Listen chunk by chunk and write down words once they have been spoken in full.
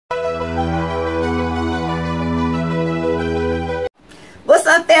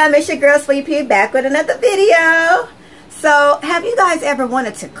up, fam? It's your girl Sweet Pea back with another video. So, have you guys ever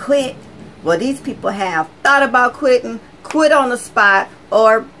wanted to quit? Well, these people have thought about quitting, quit on the spot,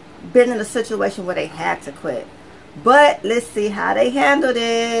 or been in a situation where they had to quit. But let's see how they handled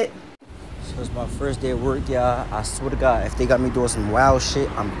it. So it's my first day at work, y'all. I swear to God, if they got me doing some wild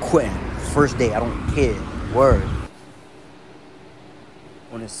shit, I'm quitting. First day, I don't care. Word.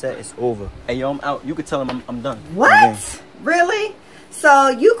 When it's set, it's over. Hey, yo, I'm out. You can tell them I'm done. What? Really? So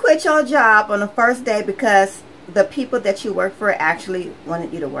you quit your job on the first day because the people that you work for actually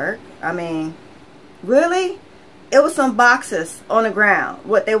wanted you to work? I mean, really? It was some boxes on the ground.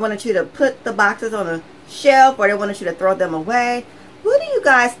 What, they wanted you to put the boxes on a shelf, or they wanted you to throw them away? What do you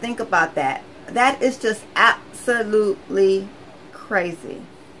guys think about that? That is just absolutely crazy.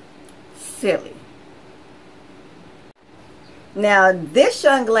 Silly. Now, this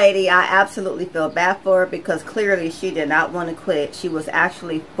young lady, I absolutely feel bad for her because clearly she did not want to quit. She was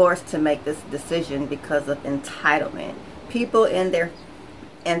actually forced to make this decision because of entitlement. People in their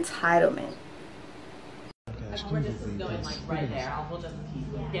entitlement. We're just going like right there. We'll just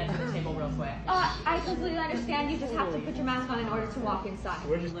get to the table real quick. I completely understand. You just have to put your mask on in order to walk inside.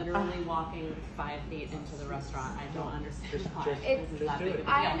 We're just literally walking 5 feet into the restaurant. I don't understand why.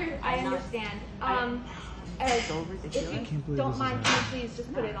 I understand. If you don't mind, can you please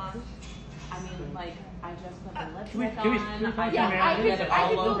just put it on? I mean, like, I just put the lipstick on.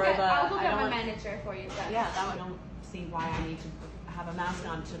 I'll go get my manager for you. Yeah, I don't see why I need to have a mask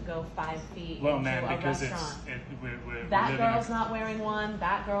on to go 5 feet well, into ma'am, a because restaurant. we're that girl's not wearing one.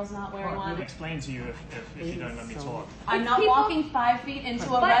 That girl's not wearing one. We'll explain to you if you don't let me talk. I'm not walking 5 feet into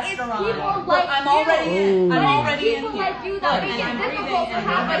a restaurant. I'm already in here. People like you that make it difficult to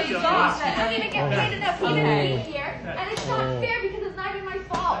have a job. I don't even get paid enough to even be here, and it's not fair because it's not even my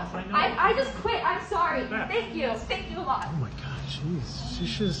fault. I just quit. I'm sorry. Thank you. Thank you a lot. Oh my God, jeez, she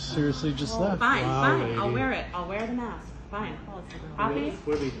should have seriously just left. Fine, wow, fine. lady. I'll wear it. I'll wear the mask. Fine. Happy?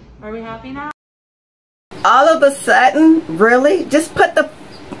 Are we happy now? All of a sudden, really? Just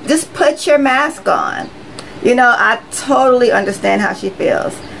put your mask on. You know, I totally understand how she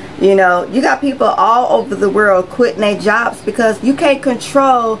feels. You know, you got people all over the world quitting their jobs because you can't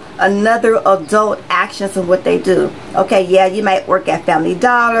control another adult actions and what they do. Okay, yeah, you might work at Family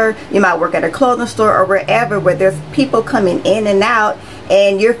Dollar, you might work at a clothing store or wherever where there's people coming in and out,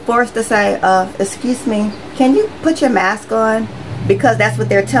 and you're forced to say, excuse me, can you put your mask on? Because that's what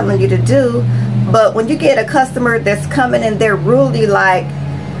they're telling you to do. But when you get a customer that's coming and they're rudely like,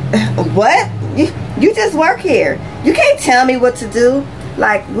 what? You just work here. You can't tell me what to do.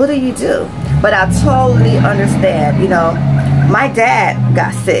 Like, what do you do? But I totally understand. You know, my dad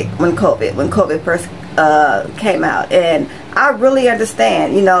got sick when COVID first came out, and I really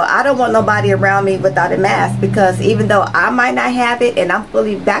understand. You know, I don't want nobody around me without a mask because even though I might not have it and I'm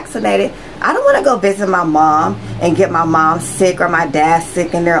fully vaccinated, I don't want to go visit my mom and get my mom sick or my dad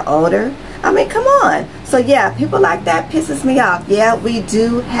sick and they're older. I mean, come on. So yeah, people like that pisses me off. Yeah, we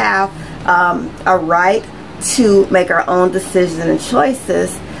do have a right to make our own decisions and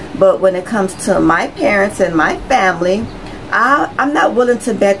choices, but when it comes to my parents and my family, I'm not willing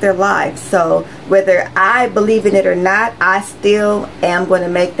to bet their lives. So whether I believe in it or not, I still am going to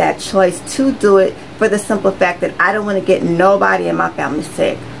make that choice to do it for the simple fact that I don't want to get nobody in my family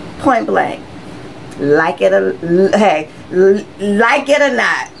sick. Point blank. Like it or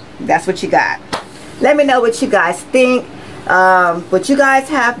not, that's what you got. Let me know what you guys think. Would you guys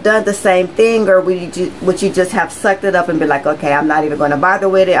have done the same thing, or would you just have sucked it up and be like, okay, I'm not even going to bother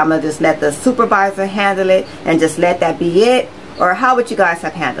with it, I'm going to just let the supervisor handle it and just let that be it? Or how would you guys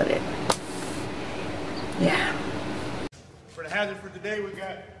have handled it? Yeah. For the hazard for today, we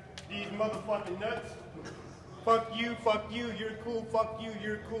got these motherfucking nuts. Fuck you, you're cool, fuck you,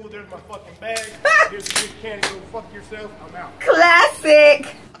 you're cool, there's my fucking bag. Here's a good candy, go fuck yourself, I'm out.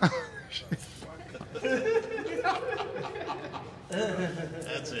 Classic!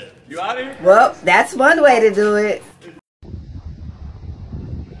 That's it. You out of here? Well, that's one way to do it.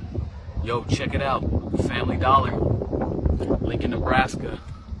 Yo, check it out. Family Dollar, Lincoln, Nebraska.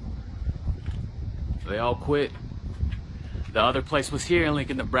 They all quit. The other place was here in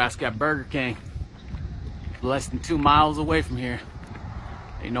Lincoln, Nebraska at Burger King. Less than 2 miles away from here.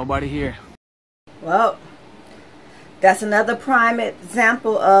 Ain't nobody here. Well, that's another prime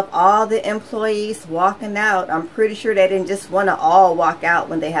example of all the employees walking out. I'm pretty sure they didn't just want to all walk out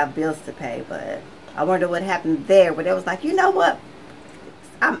when they have bills to pay, but I wonder what happened there where they was like, you know what?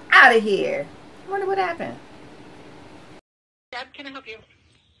 I'm out of here. I wonder what happened. Deb, can I help you?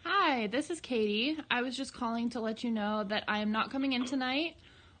 Hi, this is Katie. I was just calling to let you know that I am not coming in tonight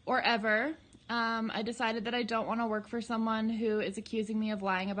or ever. I decided that I don't want to work for someone who is accusing me of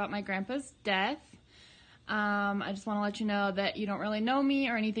lying about my grandpa's death. I just want to let you know that you don't really know me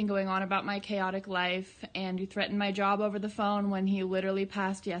or anything going on about my chaotic life, and you threatened my job over the phone when he literally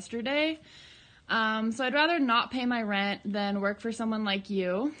passed yesterday. So I'd rather not pay my rent than work for someone like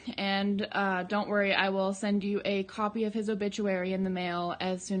you, and don't worry, I will send you a copy of his obituary in the mail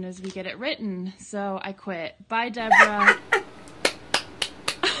as soon as we get it written. So I quit. Bye, Deborah.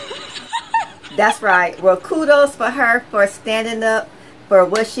 That's right. Well, kudos for her for standing up for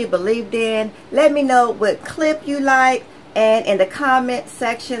what she believed in. Let me know what clip you like, and in the comment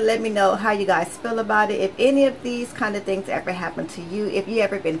section let me know how you guys feel about it. If any of these kind of things ever happen to you, if you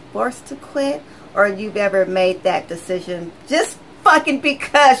ever been forced to quit, or you've ever made that decision just fucking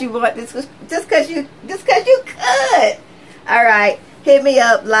because you want this, just because you could. All right, hit me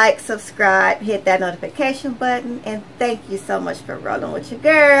up, like, subscribe, hit that notification button, and thank you so much for rolling with your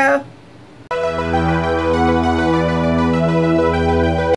girl.